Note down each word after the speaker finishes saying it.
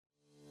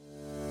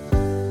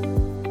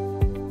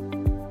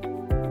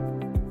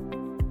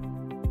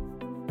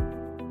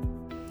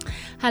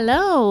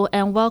Hello,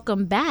 and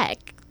welcome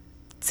back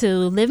to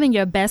Living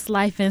Your Best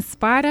Life in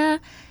Sparta,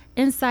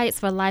 Insights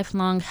for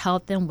Lifelong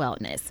Health and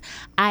Wellness.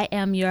 I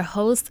am your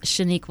host,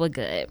 Shaniqua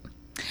Good.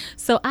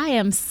 So I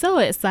am so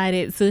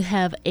excited to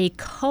have a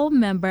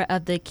co-member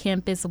of the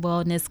Campus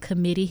Wellness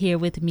Committee here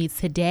with me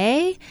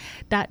today,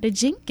 Dr.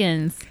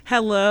 Jenkins.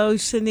 Hello,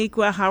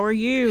 Shaniqua. How are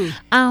you?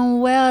 I'm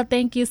well.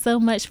 Thank you so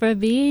much for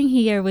being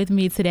here with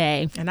me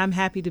today. And I'm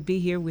happy to be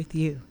here with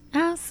you.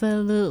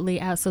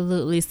 Absolutely,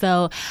 absolutely.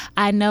 So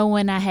I know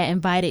when I had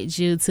invited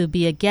you to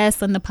be a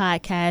guest on the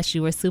podcast,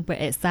 you were super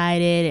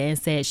excited and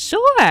said, sure.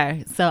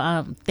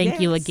 So thank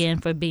you again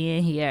for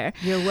being here.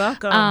 You're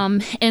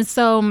welcome. And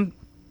so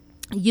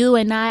you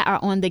and I are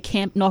on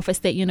the Norfolk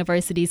State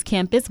University's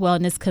Campus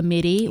Wellness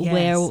Committee,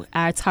 where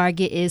our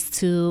target is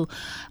to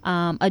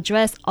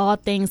address all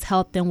things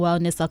health and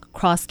wellness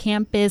across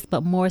campus,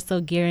 but more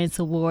so gearing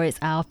towards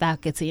our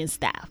faculty and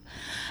staff.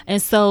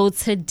 And so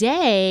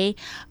today,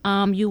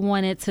 you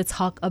wanted to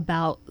talk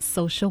about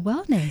social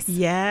wellness.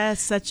 Yes,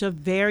 such a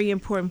very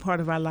important part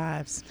of our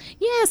lives.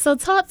 Yeah, so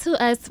talk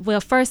to us. Well,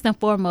 first and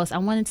foremost, I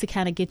wanted to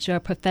kind of get your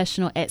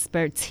professional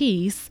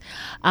expertise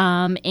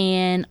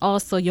and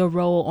also your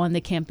role on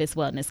the Campus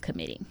Wellness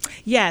Committee.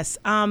 Yes.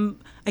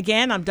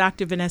 Again, I'm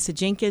Dr. Vanessa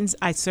Jenkins.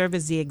 I serve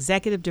as the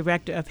Executive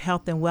Director of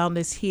Health and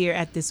Wellness here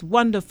at this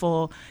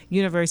wonderful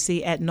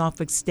university at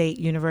Norfolk State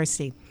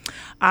University.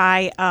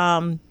 I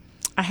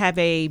have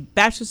a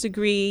bachelor's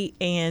degree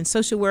in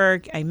social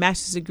work, a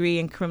master's degree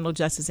in criminal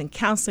justice and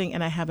counseling,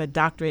 and I have a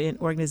doctorate in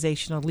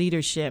organizational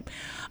leadership.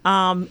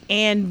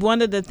 And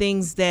one of the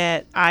things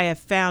that I have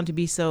found to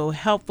be so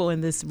helpful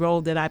in this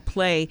role that I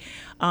play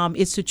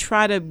is to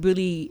try to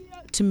really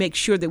to make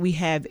sure that we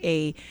have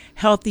a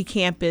healthy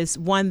campus,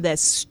 one that's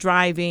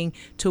striving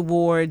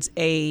towards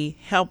a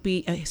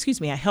healthy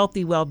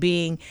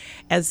well-being,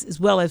 as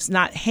well as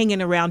not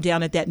hanging around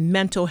down at that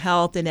mental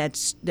health and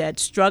that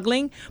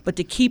struggling, but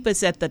to keep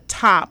us at the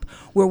top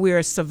where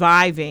we're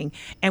surviving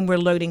and we're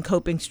learning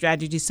coping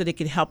strategies so they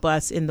can help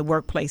us in the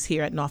workplace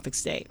here at Norfolk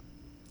State.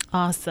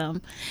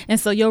 Awesome. And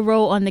so your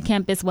role on the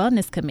Campus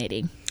Wellness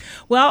Committee?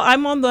 Well,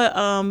 I'm on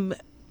the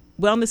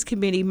Wellness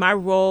Committee. My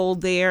role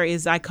there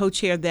is I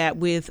co-chair that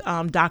with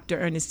Dr.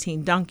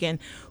 Ernestine Duncan,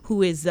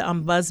 who is the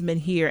ombudsman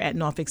here at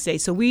Norfolk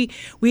State. So we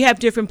have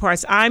different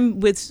parts.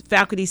 I'm with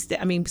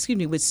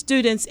with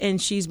students,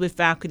 and she's with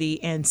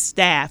faculty and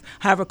staff.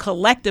 However,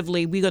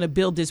 collectively, we're going to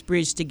build this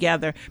bridge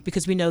together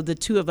because we know the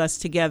two of us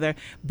together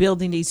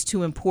building these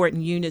two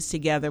important units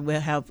together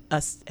will help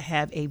us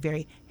have a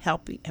very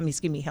healthy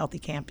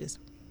campus.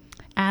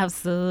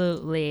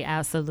 Absolutely.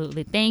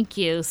 Thank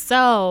you.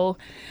 So,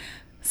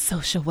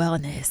 social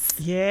wellness.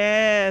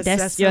 Yes,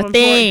 that's your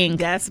thing.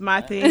 That's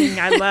my thing.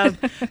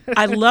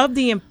 I love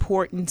the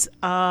importance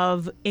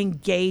of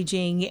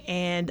engaging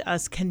and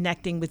us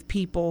connecting with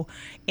people.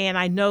 And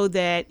I know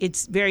that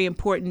it's very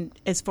important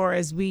as far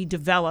as we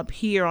develop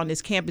here on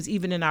this campus,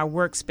 even in our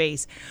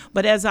workspace.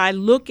 But as I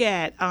look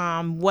at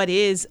what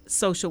is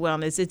social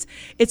wellness,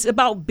 it's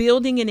about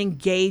building and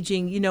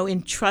engaging,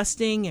 in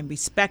trusting and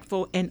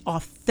respectful and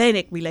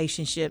authentic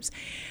relationships.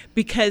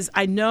 Because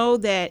I know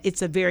that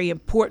it's a very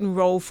important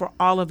role for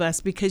all of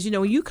us because,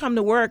 when you come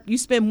to work, you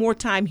spend more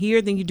time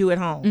here than you do at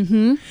home.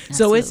 Mm-hmm.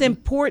 So it's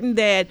important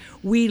that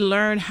we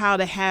learn how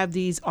to have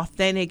these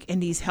authentic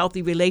and these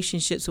healthy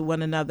relationships with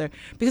one another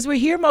because we're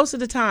here most of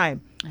the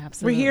time.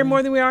 Absolutely. We're here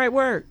more than we are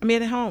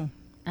at home.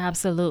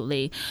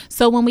 Absolutely.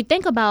 So when we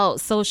think about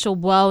social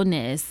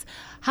wellness,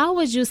 how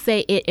would you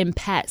say it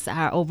impacts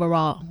our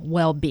overall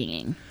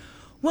well-being?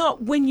 Well,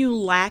 when you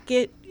lack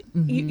it,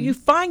 you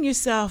find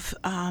yourself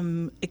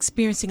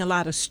experiencing a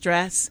lot of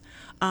stress.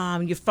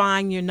 You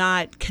find you're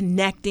not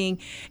connecting.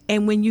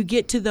 And when you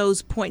get to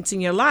those points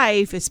in your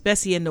life,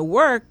 especially in the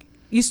work,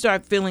 you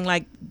start feeling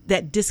like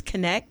that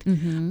disconnect.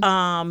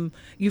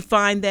 You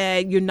find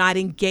that you're not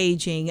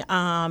engaging. There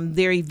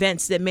are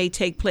events that may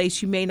take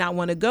place you may not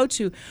want to go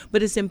to,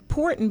 but it's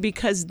important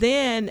because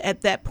then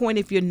at that point,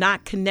 if you're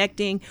not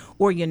connecting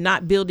or you're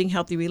not building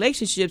healthy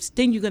relationships,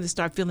 then you're going to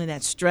start feeling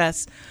that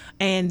stress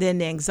and then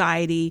the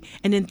anxiety,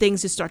 and then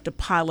things just start to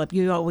pile up.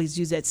 You always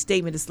use that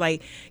statement. It's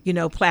like,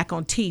 plaque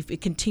on teeth.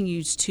 It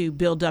continues to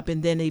build up,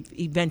 and then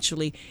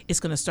eventually it's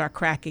going to start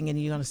cracking,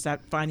 and you're going to start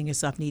finding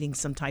yourself needing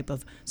some type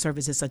of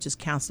services such as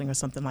counseling or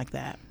something like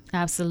that.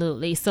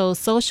 Absolutely. So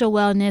social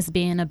wellness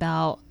being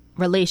about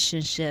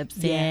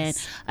relationships and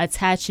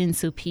attaching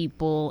to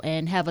people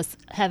and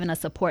having a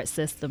support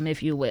system,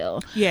 if you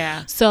will.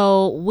 Yeah.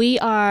 So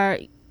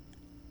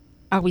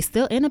are we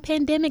still in a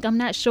pandemic? I'm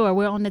not sure.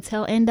 We're on the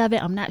tail end of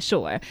it. I'm not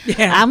sure.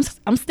 Yeah.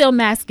 I'm still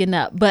masking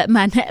up. But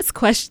my next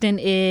question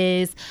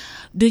is,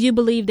 do you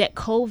believe that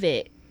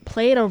COVID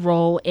played a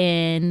role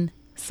in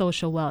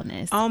social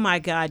wellness? Oh, my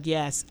God,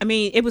 yes. I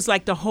mean, it was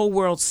like the whole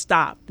world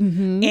stopped.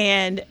 Mm-hmm.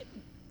 And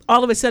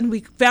all of a sudden we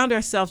found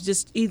ourselves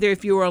just either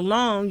if you were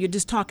alone, you're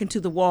just talking to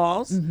the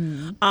walls.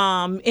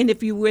 And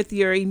if you're with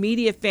your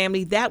immediate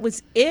family, that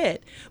was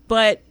it.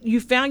 But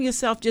you found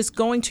yourself just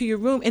going to your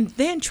room and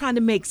then trying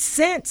to make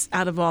sense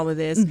out of all of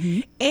this.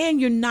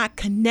 And you're not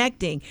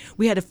connecting.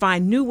 We had to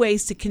find new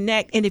ways to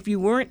connect. And if you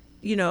weren't,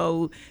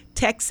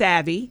 tech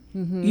savvy,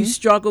 you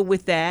struggled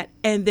with that,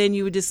 and then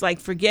you would just like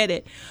forget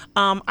it.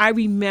 I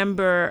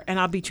remember, and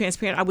I'll be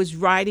transparent, I was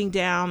riding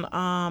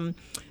down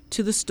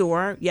to the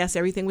store. Yes,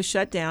 everything was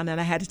shut down, and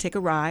I had to take a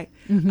ride.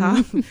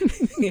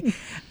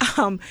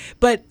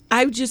 But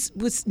I just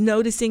was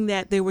noticing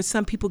that there were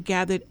some people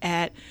gathered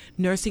at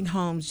nursing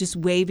homes just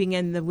waving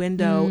in the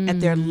window at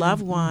their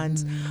loved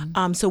ones.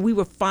 So we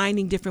were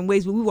finding different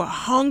ways, but we were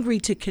hungry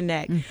to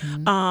connect.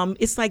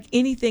 It's like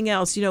anything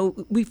else,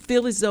 we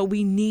feel as though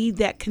we need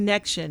that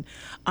connection.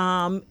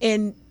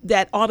 And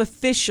that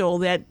artificial,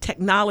 that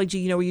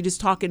technology, where you're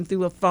just talking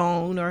through a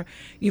phone or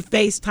you're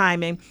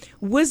FaceTiming,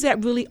 was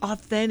that really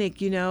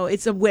authentic?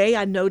 It's a way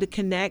I know to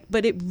connect,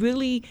 but it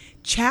really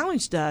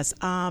challenged us.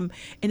 And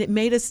it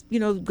made us,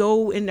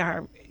 go in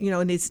our,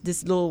 in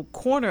this little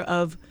corner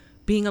of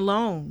being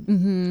alone.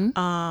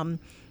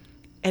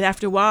 And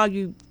after a while,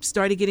 you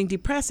started getting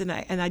depressed. And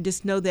I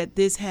just know that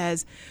this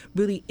has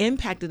really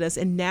impacted us.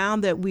 And now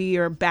that we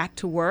are back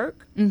to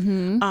work,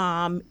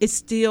 it's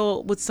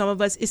still, with some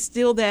of us, it's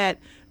still that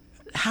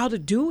how to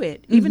do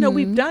it, even though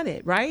we've done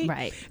it, right?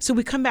 Right. So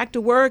we come back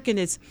to work, and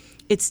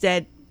it's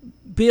that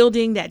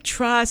building that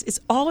trust. It's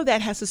all of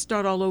that has to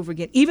start all over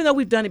again, even though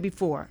we've done it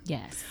before.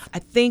 Yes. I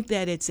think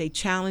that it's a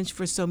challenge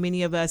for so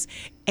many of us,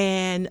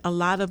 and a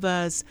lot of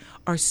us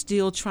are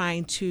still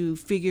trying to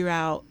figure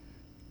out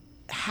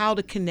how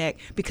to connect,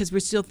 because we're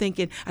still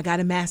thinking, I got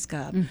to mask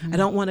up. I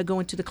don't want to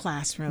go into the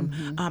classroom.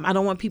 I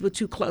don't want people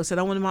too close. I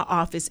don't want in my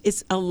office.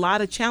 It's a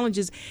lot of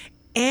challenges.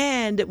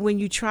 And when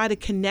you try to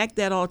connect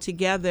that all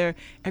together,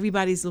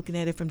 everybody's looking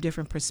at it from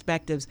different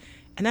perspectives.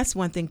 And that's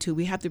one thing, too.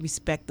 We have to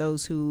respect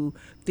those who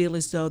feel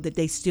as though that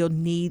they still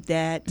need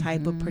that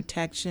type of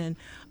protection.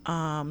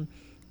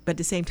 But at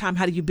the same time,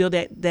 how do you build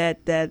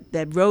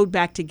that road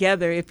back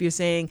together if you're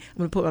saying, I'm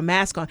going to put my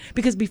mask on?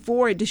 Because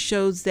before, it just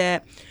shows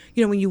that,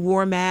 when you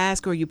wore a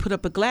mask or you put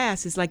up a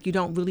glass, it's like you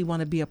don't really want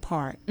to be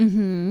apart.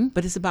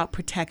 But it's about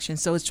protection.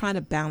 So it's trying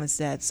to balance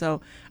that. So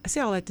I say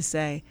all that to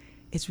say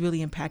it's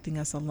really impacting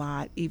us a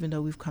lot, even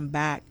though we've come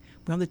back.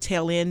 We're on the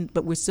tail end,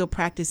 but we're still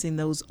practicing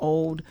those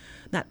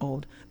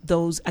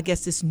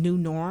this new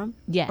norm.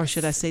 Yes. Or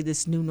should I say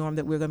this new norm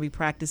that we're going to be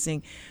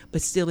practicing,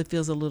 but still it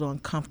feels a little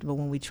uncomfortable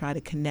when we try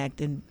to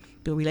connect and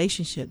build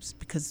relationships,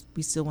 because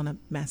we still want to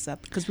mess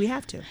up, because we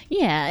have to.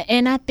 Yeah,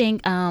 and I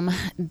think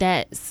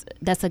that's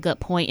a good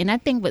point. And I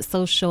think with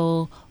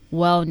social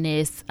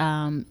wellness,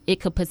 it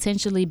could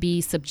potentially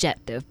be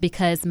subjective,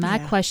 because my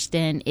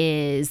question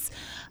is,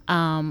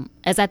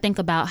 as I think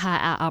about how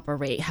I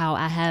operate, how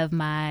I have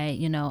my,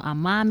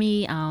 I'm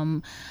mommy,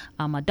 I'm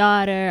a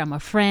daughter, I'm a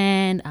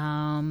friend,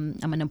 I'm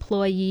an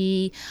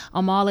employee,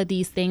 I'm all of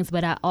these things,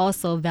 but I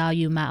also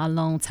value my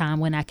alone time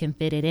when I can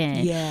fit it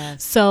in.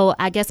 Yes. So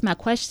I guess my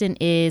question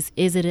is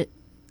it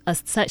a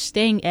such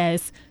thing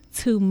as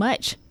too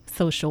much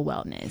social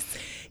wellness?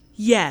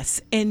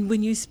 Yes. And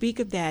when you speak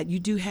of that, you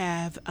do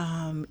have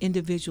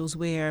individuals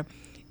where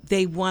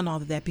they want all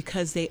of that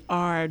because they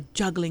are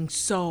juggling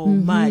so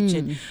much.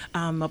 And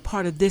I'm a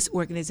part of this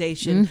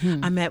organization.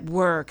 I'm at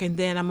work, and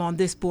then I'm on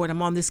this board.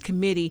 I'm on this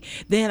committee.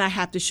 Then I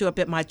have to show up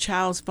at my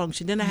child's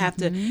function. Then I have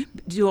to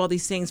do all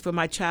these things for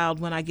my child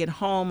when I get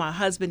home, my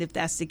husband, if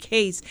that's the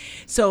case.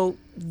 So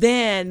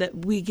then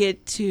we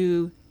get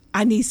to,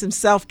 I need some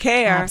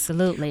self-care.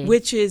 Absolutely.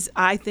 Which is,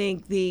 I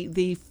think,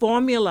 the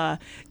formula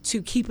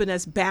to keeping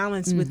us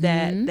balanced with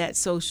that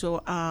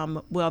social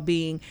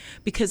well-being.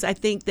 Because I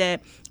think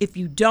that if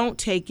you don't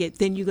take it,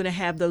 then you're going to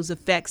have those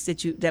effects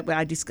that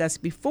I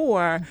discussed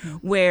before,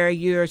 where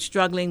you're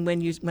struggling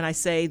when I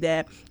say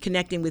that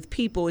connecting with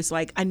people, it's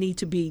like I need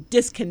to be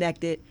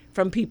disconnected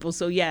from people.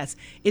 So yes,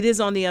 it is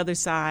on the other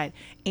side.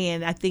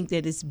 And I think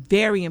that it's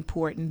very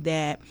important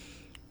that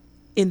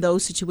in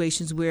those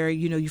situations where,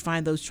 you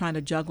find those trying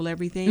to juggle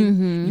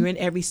everything, you're in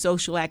every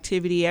social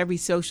activity, every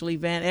social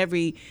event,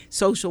 every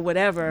social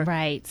whatever.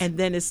 Right. And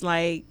then it's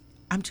like,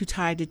 I'm too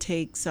tired to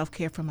take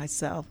self-care for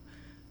myself.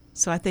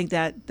 So I think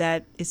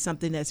that is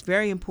something that's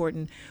very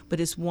important, but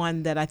it's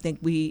one that I think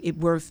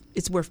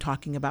it's worth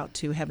talking about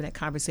too, having that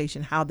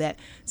conversation, how that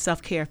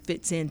self-care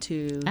fits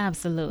into.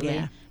 Absolutely.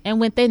 Yeah. And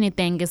with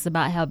anything, it's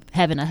about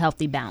having a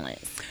healthy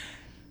balance.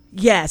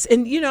 Yes.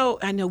 And,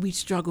 I know we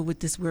struggle with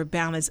this word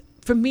balance.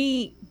 For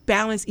me,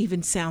 balance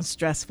even sounds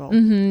stressful.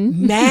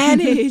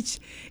 Manage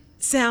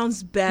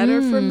sounds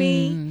better for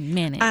me.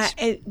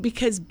 Manage.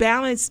 Because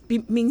balance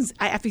means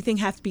everything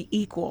has to be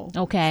equal.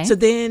 Okay. So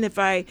then if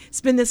I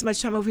spend this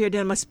much time over here,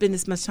 then I must spend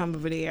this much time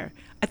over there.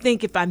 I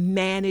think if I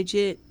manage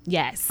it,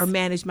 Yes. or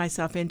manage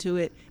myself into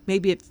it,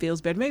 maybe it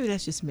feels better. Maybe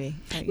that's just me.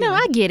 No,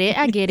 I get it.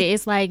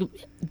 It's like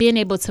being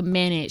able to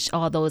manage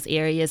all those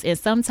areas. And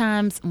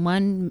sometimes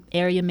one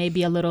area may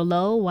be a little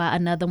low while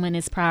another one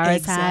is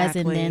prioritized,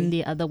 and then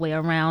the other way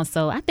around.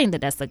 So I think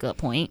that that's a good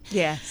point.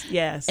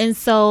 Yes. And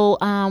so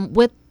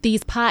with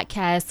these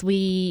podcasts,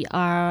 we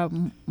are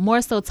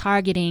more so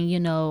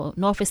targeting,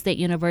 Norfolk State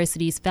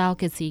University's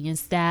faculty and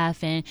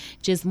staff, and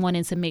just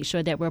wanting to make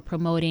sure that we're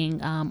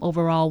promoting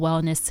overall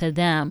wellness to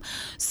them.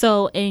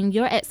 So in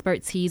your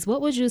expertise,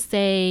 what would you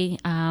say,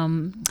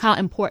 how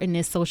important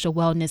is social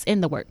wellness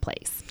in the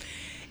workplace?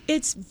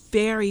 It's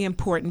very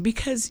important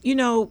because,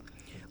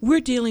 we're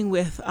dealing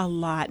with a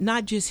lot,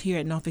 not just here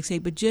at Norfolk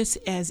State, but just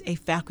as a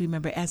faculty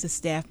member, as a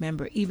staff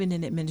member, even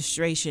in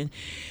administration.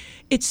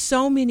 It's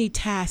so many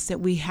tasks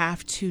that we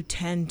have to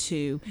tend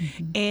to.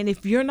 And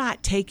if you're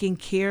not taking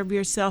care of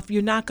yourself,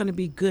 you're not going to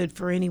be good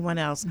for anyone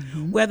else,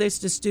 whether it's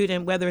the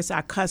student, whether it's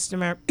our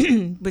customer,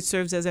 which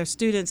serves as our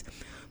students.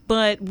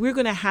 But we're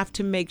going to have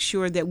to make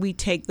sure that we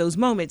take those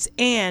moments.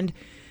 And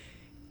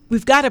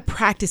we've got to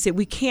practice it.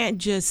 We can't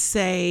just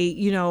say,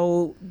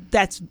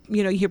 that's,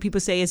 you hear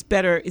people say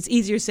it's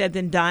easier said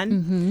than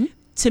done.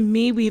 To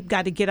me, we've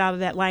got to get out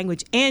of that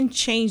language and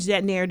change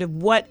that narrative.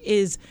 What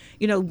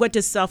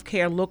does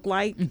self-care look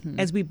like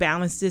as we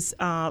balance this,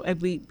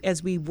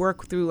 as we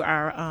work through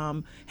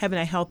our having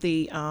a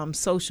healthy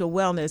social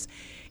wellness?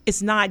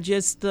 It's not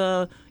just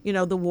the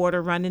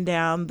water running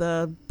down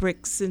the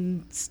bricks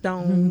and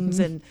stones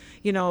and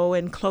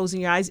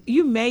closing your eyes.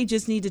 You may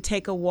just need to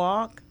take a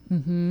walk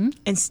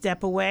and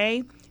step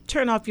away.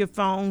 Turn off your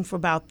phone for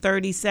about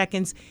 30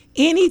 seconds.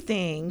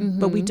 Anything,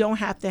 but we don't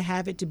have to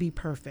have it to be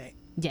perfect.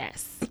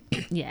 Yes.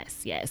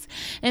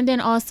 And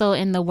then also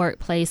in the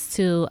workplace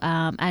too,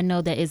 I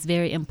know that it's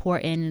very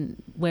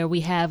important where we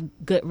have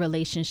good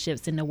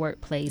relationships in the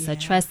workplace, a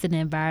trusted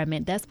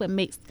environment. That's what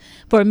makes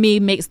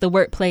the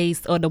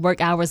workplace or the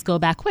work hours go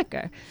by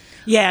quicker.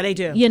 Yeah, they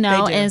do.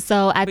 And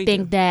so I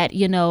think that,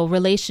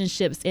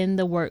 relationships in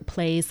the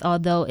workplace,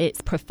 although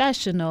it's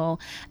professional,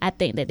 I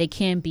think that they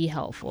can be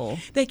helpful.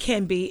 They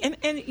can be. And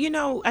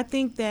I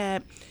think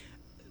that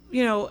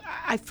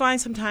I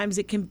find sometimes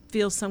it can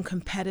feel some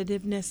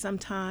competitiveness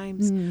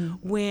sometimes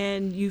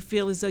when you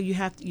feel as though you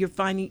have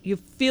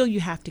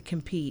to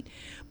compete.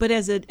 But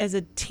as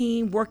a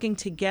team working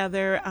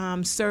together,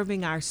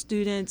 serving our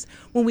students,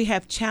 when we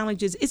have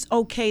challenges, it's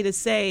okay to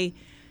say,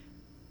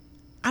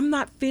 I'm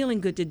not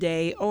feeling good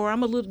today, or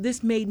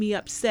this made me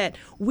upset.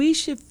 We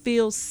should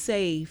feel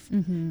safe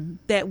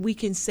that we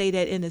can say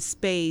that in a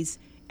space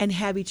and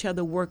have each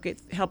other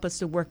help us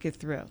to work it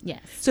through.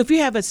 Yes. So if you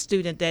have a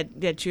student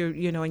that you're,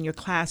 in your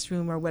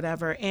classroom or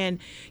whatever, and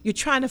you're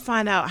trying to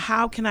find out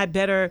how can I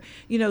better,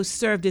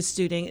 serve this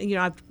student,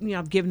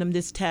 I've given them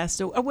this test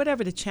or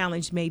whatever the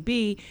challenge may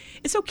be,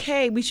 it's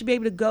okay. We should be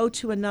able to go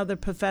to another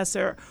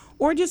professor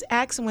or just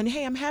ask someone,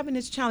 hey, I'm having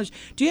this challenge.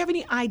 Do you have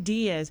any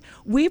ideas?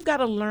 We've got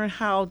to learn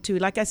how to,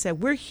 like I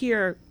said, we're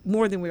here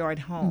more than we are at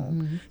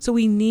home. So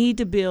we need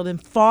to build and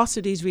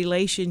foster these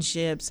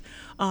relationships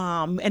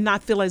and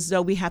not feel as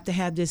though we have to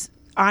have this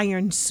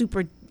iron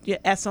super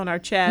S on our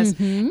chest.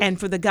 And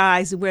for the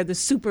guys who wear the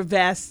super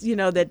vests,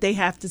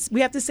 that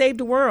we have to save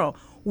the world.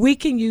 We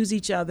can use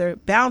each other,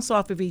 bounce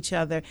off of each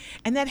other,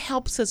 and that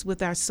helps us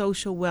with our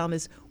social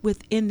wellness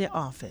within the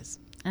office.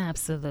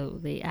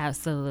 Absolutely.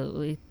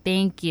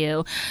 Thank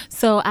you.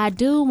 So I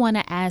do want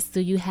to ask,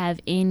 do you have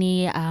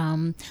any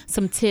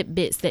some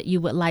tidbits that you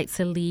would like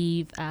to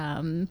leave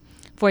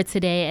for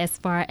today as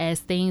far as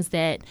things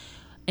that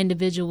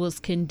individuals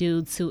can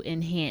do to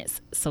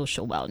enhance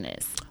social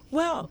wellness?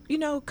 Well,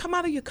 come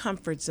out of your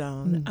comfort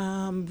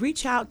zone.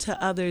 Reach out to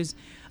others.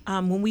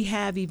 When we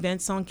have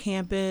events on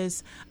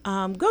campus,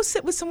 go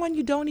sit with someone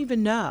you don't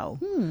even know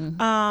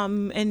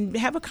and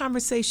have a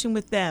conversation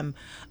with them.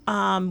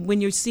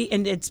 When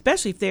and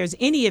especially if there's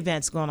any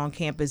events going on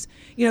campus,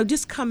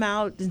 just come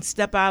out and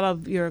step out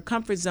of your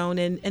comfort zone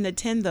and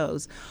attend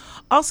those.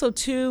 Also,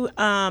 too,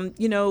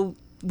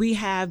 we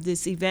have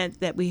this event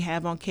that we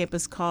have on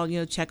campus called,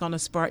 Check on a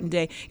Spartan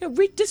Day.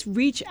 Just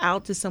reach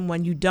out to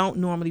someone you don't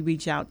normally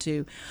reach out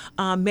to.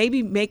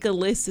 Maybe make a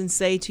list and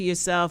say to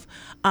yourself,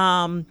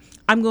 I'm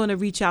going to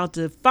reach out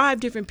to 5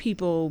 different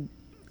people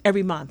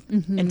every month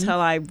until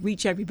I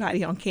reach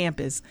everybody on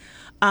campus.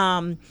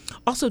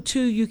 Also,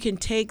 too, you can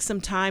take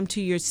some time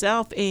to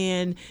yourself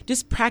and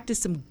just practice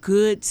some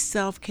good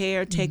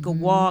self-care. Take a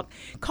walk.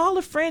 Call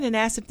a friend and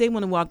ask if they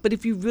want to walk. But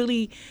if you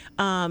really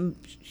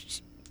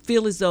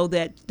feel as though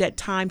that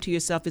time to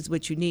yourself is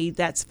what you need,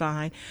 that's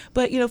fine.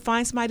 But,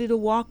 find somebody to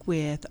walk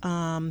with.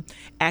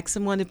 Ask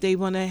someone if they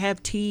want to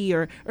have tea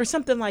or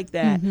something like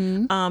that.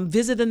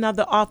 Visit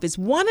another office.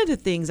 One of the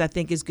things I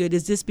think is good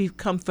is just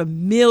become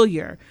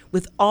familiar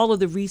with all of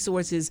the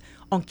resources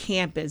on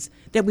campus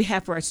that we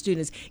have for our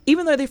students.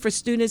 Even though they're for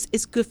students,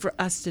 it's good for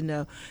us to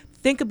know.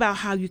 think about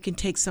how you can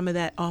take some of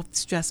that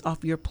stress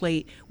off your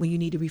plate when you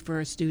need to refer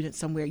a student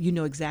somewhere. You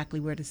know exactly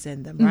where to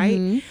send them,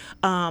 right?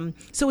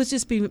 So it's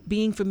just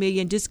being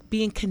familiar and just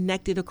being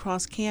connected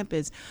across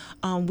campus.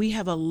 We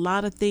have a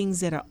lot of things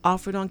that are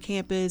offered on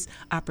campus,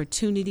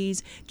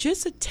 opportunities.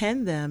 Just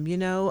attend them,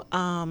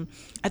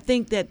 I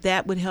think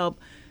that would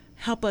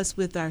help us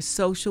with our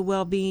social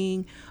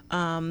well-being.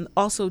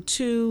 Also,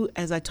 too,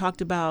 as I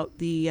talked about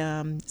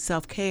the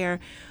self-care,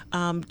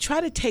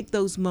 try to take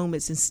those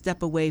moments and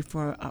step away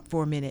for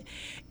a minute.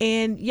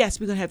 And yes,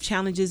 we're going to have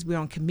challenges. We're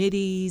on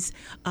committees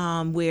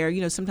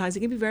where, sometimes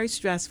it can be very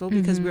stressful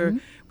because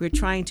we're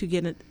trying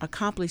to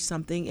accomplish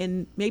something,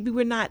 and maybe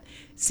we're not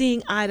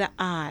seeing eye to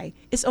eye.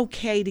 It's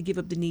okay to give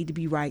up the need to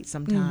be right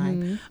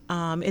sometime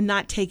and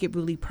not take it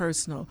really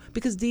personal,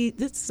 because this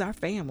is our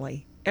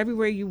family.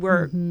 Everywhere you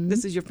work,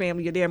 this is your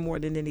family. You're there more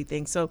than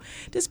anything. So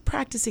just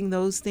practicing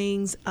those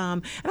things.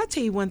 And I'll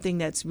tell you one thing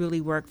that's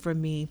really worked for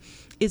me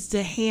is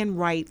to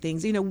handwrite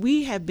things.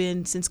 We have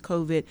been, since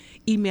COVID,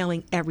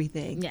 emailing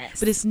everything. Yes.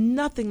 But it's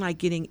nothing like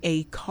getting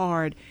a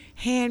card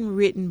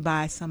handwritten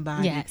by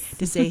somebody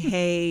to say,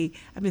 hey,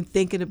 I've been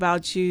thinking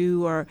about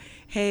you, or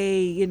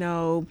hey,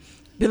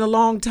 been a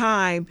long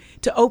time,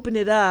 to open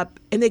it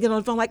up and they get on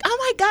the phone like,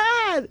 oh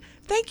my God,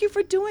 thank you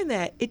for doing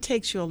that. It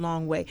takes you a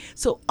long way.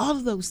 So all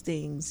of those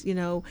things,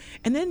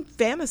 and then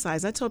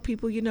fantasize. I tell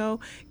people,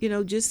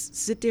 just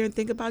sit there and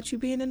think about you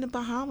being in the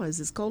Bahamas,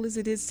 as cold as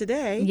it is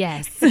today.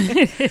 Yes.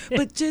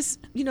 But just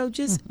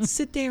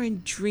sit there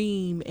and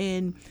dream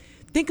and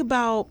think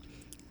about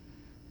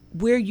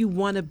where you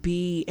want to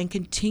be, and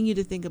continue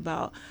to think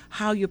about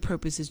how your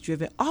purpose is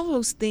driven. All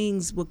those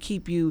things will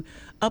keep you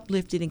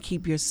uplifted and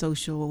keep your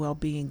social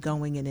well-being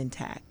going and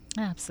intact.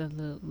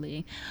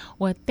 Absolutely.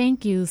 Well,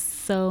 thank you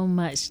so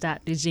much,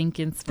 Dr.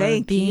 Jenkins, for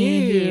being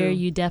here.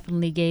 You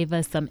definitely gave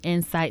us some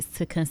insights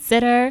to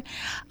consider,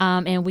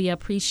 and we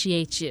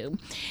appreciate you.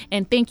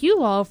 And thank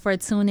you all for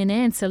tuning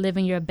in to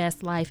Living Your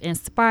Best Life in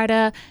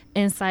Sparta,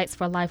 Insights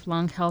for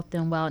Lifelong Health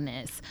and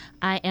Wellness.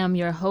 I am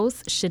your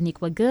host,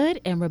 Shaniqua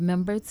Good, and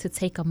remember to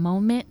take a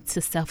moment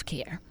to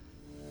self-care.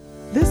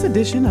 This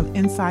edition of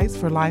Insights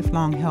for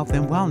Lifelong Health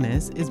and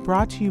Wellness is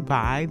brought to you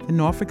by the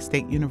Norfolk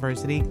State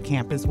University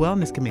Campus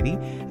Wellness Committee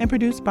and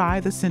produced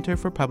by the Center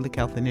for Public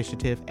Health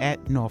Initiative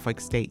at Norfolk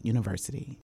State University.